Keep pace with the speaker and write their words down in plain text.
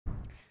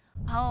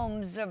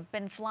Homes have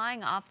been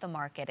flying off the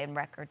market in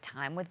record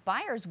time, with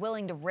buyers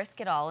willing to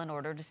risk it all in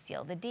order to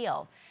seal the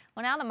deal.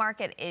 Well, now the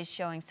market is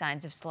showing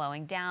signs of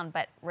slowing down,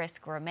 but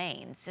risk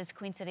remains. As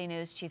Queen City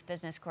News Chief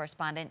Business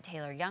Correspondent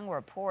Taylor Young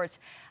reports,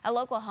 a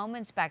local home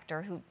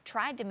inspector who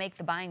tried to make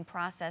the buying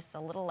process a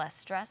little less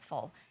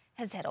stressful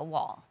has hit a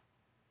wall.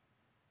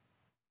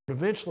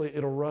 Eventually,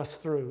 it'll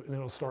rust through and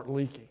it'll start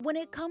leaking. When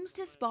it comes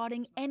to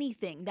spotting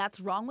anything that's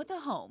wrong with a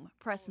home,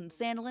 Preston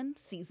Sandlin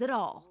sees it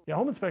all. Yeah,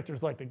 home inspector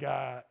is like the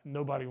guy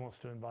nobody wants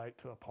to invite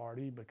to a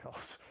party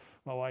because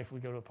my wife, we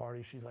go to a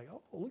party, she's like,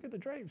 oh, look at the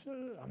drapes.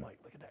 I'm like,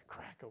 look at that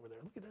crack over there.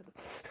 Look at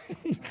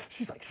that.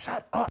 She's like,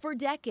 shut up. For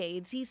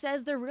decades, he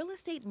says the real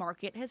estate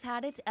market has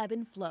had its ebb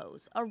and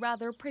flows, a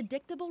rather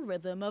predictable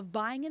rhythm of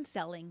buying and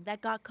selling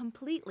that got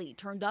completely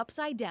turned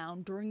upside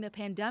down during the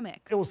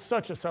pandemic. It was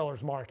such a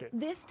seller's market.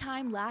 This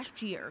time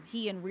last year,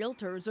 he and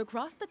realtors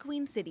across the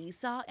Queen City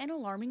saw an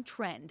alarming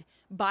trend.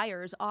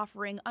 Buyers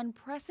offering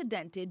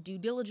unprecedented due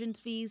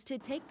diligence fees to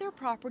take their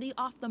property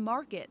off the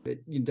market.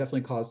 It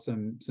definitely caused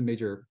some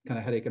major kind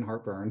of headache and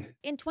heartburn.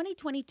 In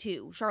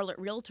 2022, Charlotte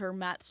realtor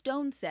Matt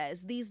Stone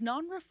says these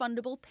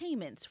non-refundable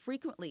payments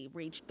frequently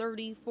reach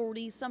 $30,000,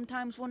 $40,000,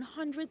 sometimes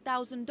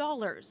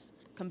 $100,000,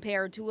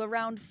 compared to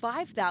around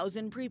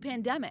 $5,000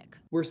 pre-pandemic.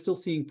 We're still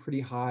seeing pretty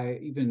high,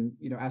 even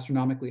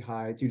astronomically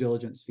high due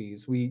diligence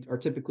fees. We are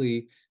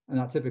typically,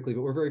 not typically,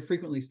 but we're very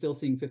frequently still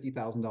seeing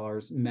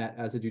 $50,000 met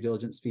as a due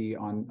diligence fee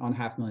on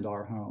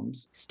 $500,000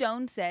 homes.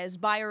 Stone says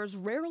buyers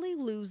rarely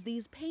lose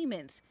these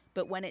payments,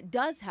 but when it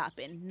does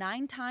happen,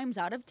 9 times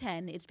out of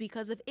 10, it's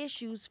because of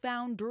issues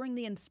found during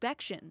the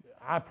inspection.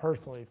 I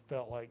personally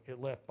felt like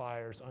it left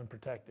buyers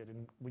unprotected,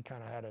 and we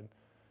kind of had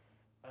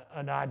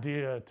an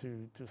idea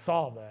to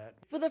solve that.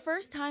 For the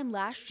first time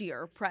last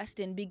year,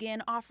 Preston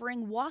began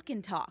offering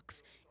walk-in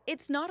talks.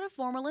 It's not a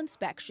formal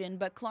inspection,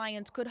 but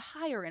clients could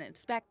hire an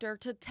inspector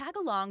to tag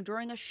along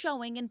during a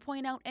showing and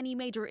point out any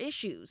major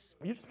issues.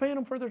 You're just paying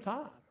them for their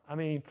time. I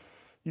mean,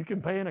 you can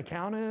pay an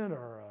accountant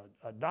or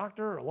a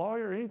doctor or a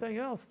lawyer or anything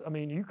else. I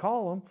mean, you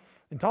call them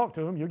and talk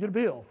to them, you'll get a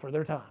bill for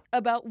their time.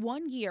 About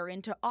 1 year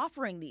into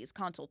offering these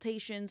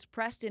consultations,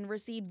 Preston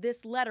received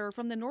this letter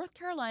from the North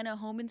Carolina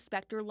Home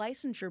Inspector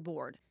Licensure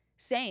Board,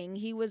 saying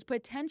he was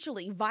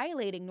potentially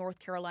violating North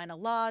Carolina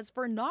laws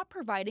for not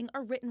providing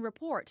a written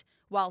report.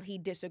 While he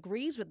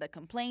disagrees with the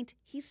complaint,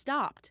 he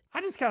stopped.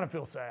 I just kind of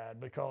feel sad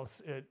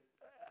because it,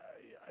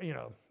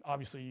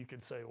 obviously you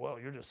could say, well,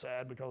 you're just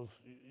sad because,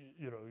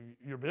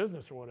 your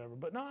business or whatever.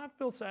 But no, I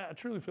feel sad. I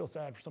truly feel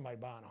sad for somebody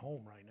buying a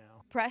home right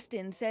now.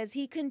 Preston says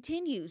he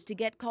continues to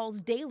get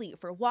calls daily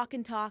for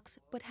walk-in talks,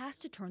 but has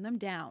to turn them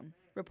down.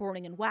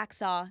 Reporting in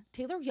Waxhaw,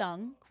 Taylor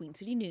Young, Queen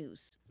City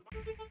News.